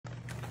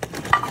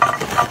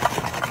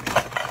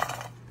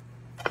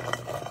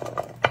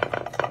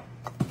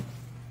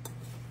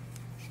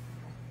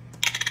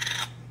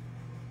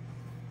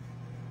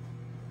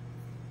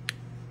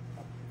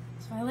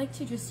like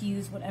to just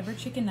use whatever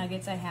chicken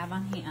nuggets I have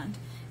on hand.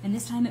 And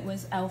this time it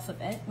was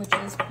Alphabet, which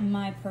is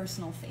my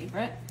personal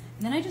favorite.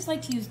 And then I just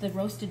like to use the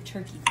roasted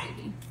turkey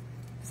gravy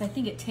because I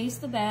think it tastes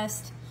the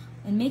best.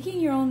 And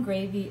making your own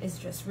gravy is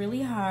just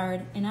really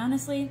hard and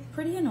honestly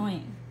pretty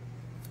annoying.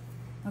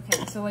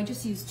 Okay, so I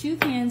just use 2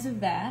 cans of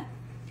that.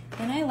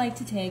 Then I like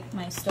to take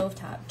my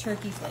stovetop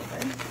turkey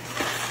flavor.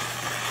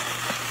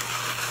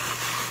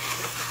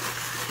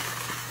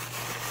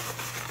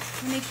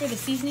 And make sure the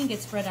seasoning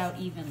gets spread out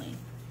evenly.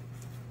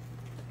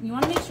 You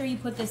want to make sure you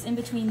put this in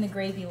between the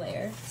gravy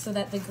layer so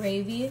that the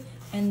gravy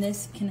and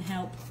this can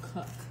help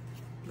cook.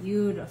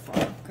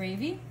 Beautiful.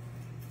 Gravy.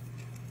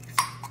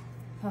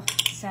 Oh,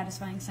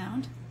 satisfying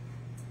sound.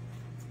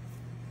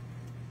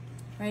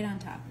 Right on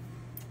top.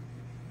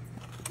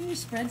 You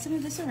spread some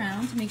of this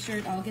around to make sure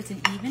it all gets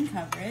an even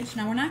coverage.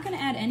 Now we're not going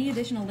to add any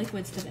additional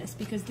liquids to this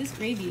because this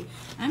gravy,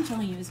 I'm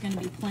telling you, is going to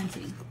be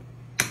plenty.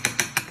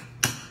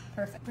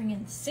 Perfect. Bring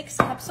in 6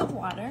 cups of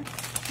water.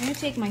 I'm going to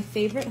take my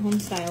favorite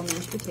home-style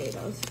mashed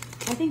potatoes.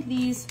 I think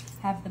these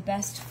have the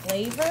best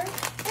flavor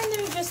and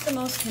they're just the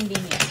most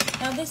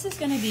convenient. Now this is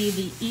going to be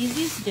the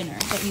easiest dinner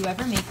that you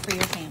ever make for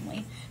your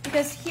family.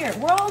 Because here,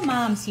 we're all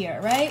moms here,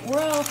 right?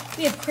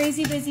 We have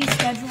crazy busy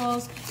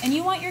schedules, and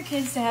you want your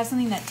kids to have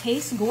something that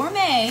tastes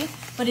gourmet,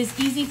 but is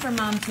easy for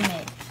mom to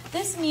make.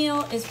 This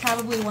meal is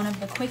probably one of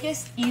the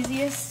quickest,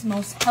 easiest,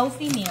 most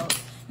healthy meals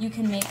you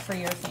can make for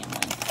your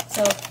family.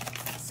 So,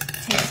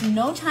 it takes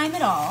no time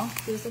at all.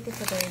 Feels like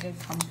it's a very good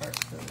comfort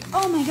food.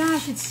 Oh my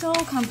gosh, it's so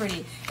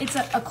comforty. It's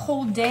a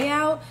cold day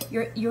out,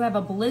 you have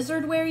a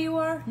blizzard where you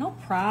are, no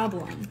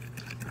problem.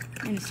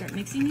 I'm gonna start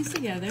mixing these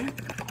together.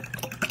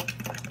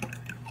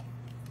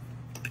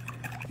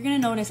 You're gonna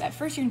notice at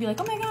first you're gonna be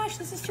like, oh my gosh,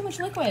 this is too much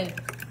liquid.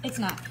 It's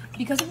not.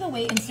 Because of the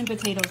way instant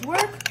potatoes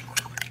work,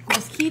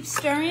 just keep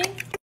stirring.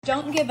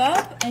 Don't give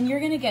up and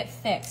you're gonna get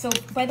thick. So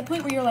by the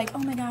point where you're like, oh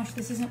my gosh,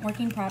 this isn't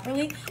working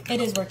properly,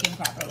 it is working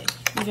properly.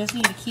 You just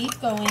need to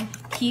keep going,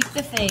 keep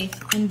the faith,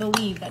 and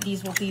believe that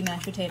these will be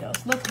mashed potatoes.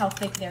 Look how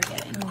thick they're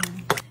getting.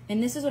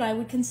 And this is what I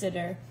would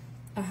consider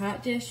a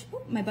hot dish.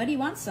 Ooh, my buddy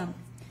wants some.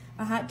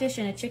 A hot dish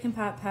and a chicken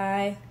pot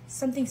pie,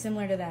 something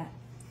similar to that.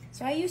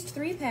 So I used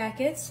 3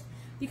 packets.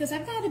 Because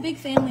I've got a big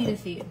family to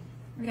feed.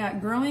 We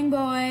got growing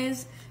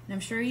boys, and I'm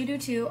sure you do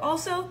too.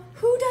 Also,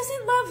 who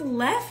doesn't love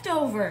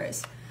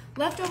leftovers?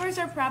 Leftovers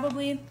are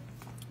probably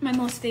my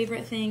most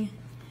favorite thing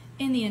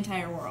in the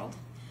entire world.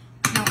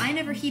 Now, I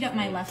never heat up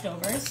my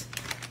leftovers,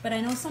 but I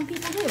know some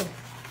people do.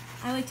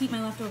 I like to eat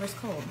my leftovers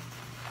cold.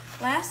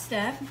 Last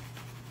step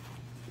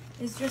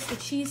is just the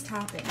cheese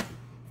topping.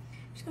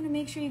 Just gonna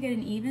make sure you get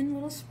an even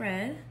little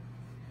spread.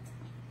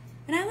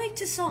 And I like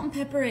to salt and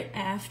pepper it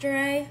after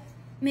I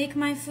make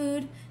my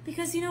food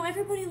because, you know,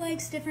 everybody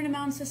likes different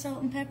amounts of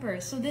salt and pepper.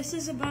 So this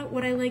is about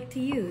what I like to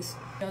use.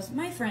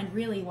 My friend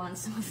really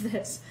wants some of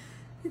this.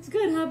 It's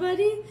good, huh,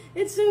 buddy?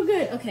 It's so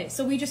good. Okay,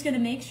 so we're just gonna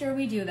make sure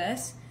we do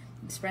this.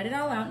 Spread it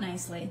all out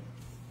nicely.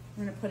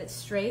 We're gonna put it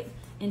straight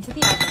into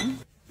the oven.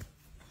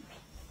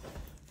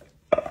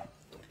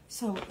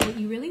 So what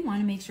you really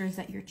want to make sure is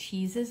that your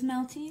cheese is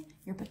melty,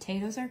 your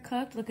potatoes are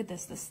cooked. Look at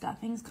this, the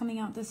stuffing's coming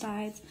out the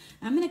sides.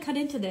 I'm gonna cut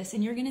into this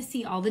and you're gonna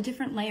see all the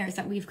different layers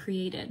that we've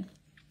created.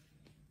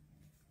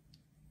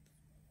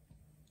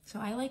 So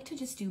I like to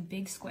just do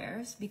big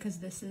squares because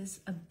this is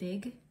a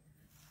big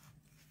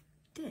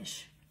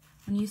dish.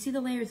 When you see the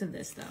layers of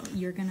this though,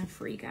 you're gonna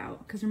freak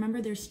out because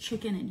remember there's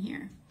chicken in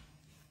here.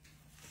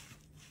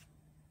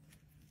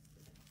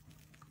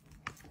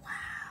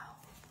 Wow.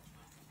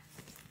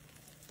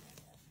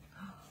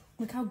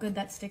 Look how good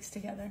that sticks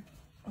together.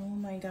 Oh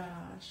my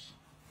gosh.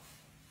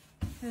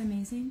 Isn't that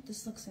amazing?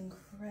 This looks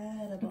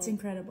incredible. It's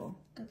incredible.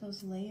 Look at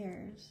those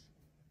layers.